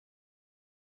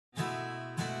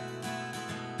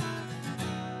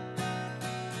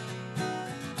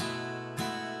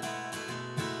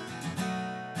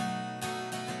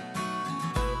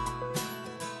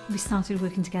We started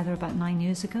working together about 9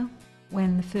 years ago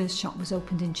when the first shop was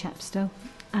opened in Chepstow,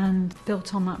 and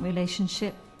built on that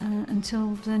relationship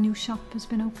until the new shop has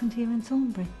been opened here in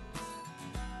Thornbury.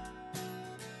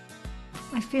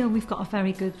 I feel we've got a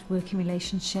very good working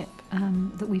relationship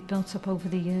that we've built up over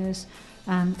the years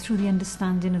through the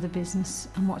understanding of the business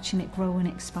and watching it grow and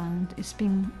expand. It's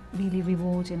been really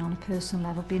rewarding on a personal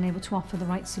level, being able to offer the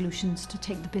right solutions to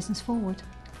take the business forward.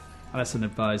 Alison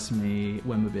advised me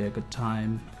when would be a good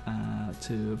time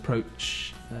to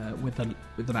approach with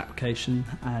an application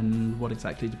and what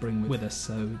exactly to bring with us.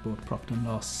 So we brought a profit and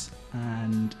loss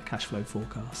and a cash flow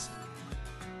forecast.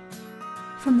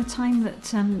 From the time that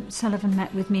Sullivan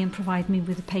met with me and provided me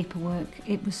with the paperwork,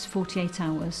 it was 48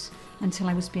 hours until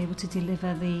I was able to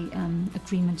deliver the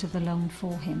agreement of the loan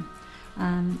for him.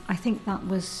 I think that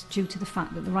was due to the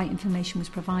fact that the right information was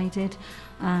provided,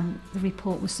 the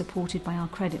report was supported by our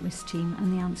credit risk team,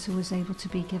 and the answer was able to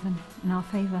be given in our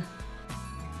favour.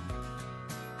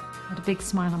 I had a big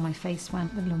smile on my face when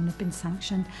the loan had been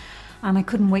sanctioned, and I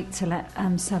couldn't wait to let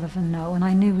Sullivan know, and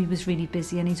I knew he was really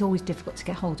busy and he's always difficult to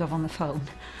get hold of on the phone.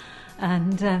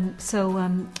 And so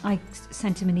I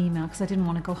sent him an email because I didn't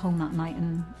want to go home that night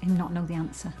and him not know the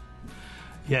answer.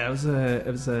 Yeah, it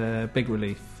was a big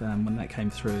relief when that came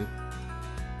through.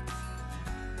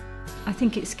 I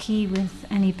think it's key with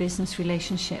any business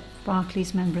relationship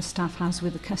Barclays member of staff has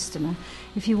with the customer.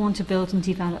 If you want to build and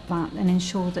develop that and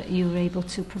ensure that you're able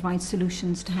to provide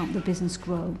solutions to help the business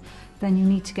grow, then you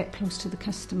need to get close to the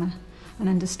customer and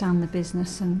understand the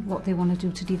business and what they want to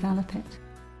do to develop it.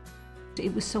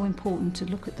 It was so important to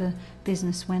look at the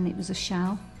business when it was a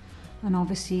shell, and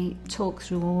obviously talk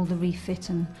through all the refit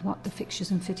and what the fixtures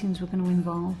and fittings were going to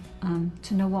involve,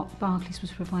 to know what Barclays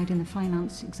was providing the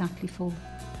finance exactly for.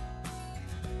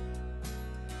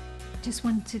 Just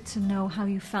wanted to know how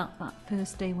you felt that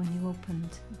first day when you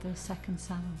opened the second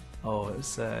salon. Oh, it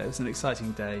was an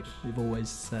exciting day. We've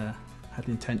always had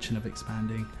the intention of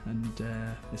expanding,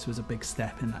 and this was a big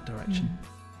step in that direction.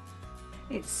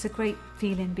 It's a great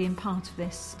feeling being part of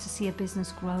this, to see a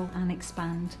business grow and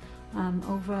expand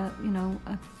over,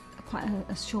 quite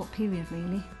a short period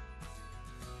really.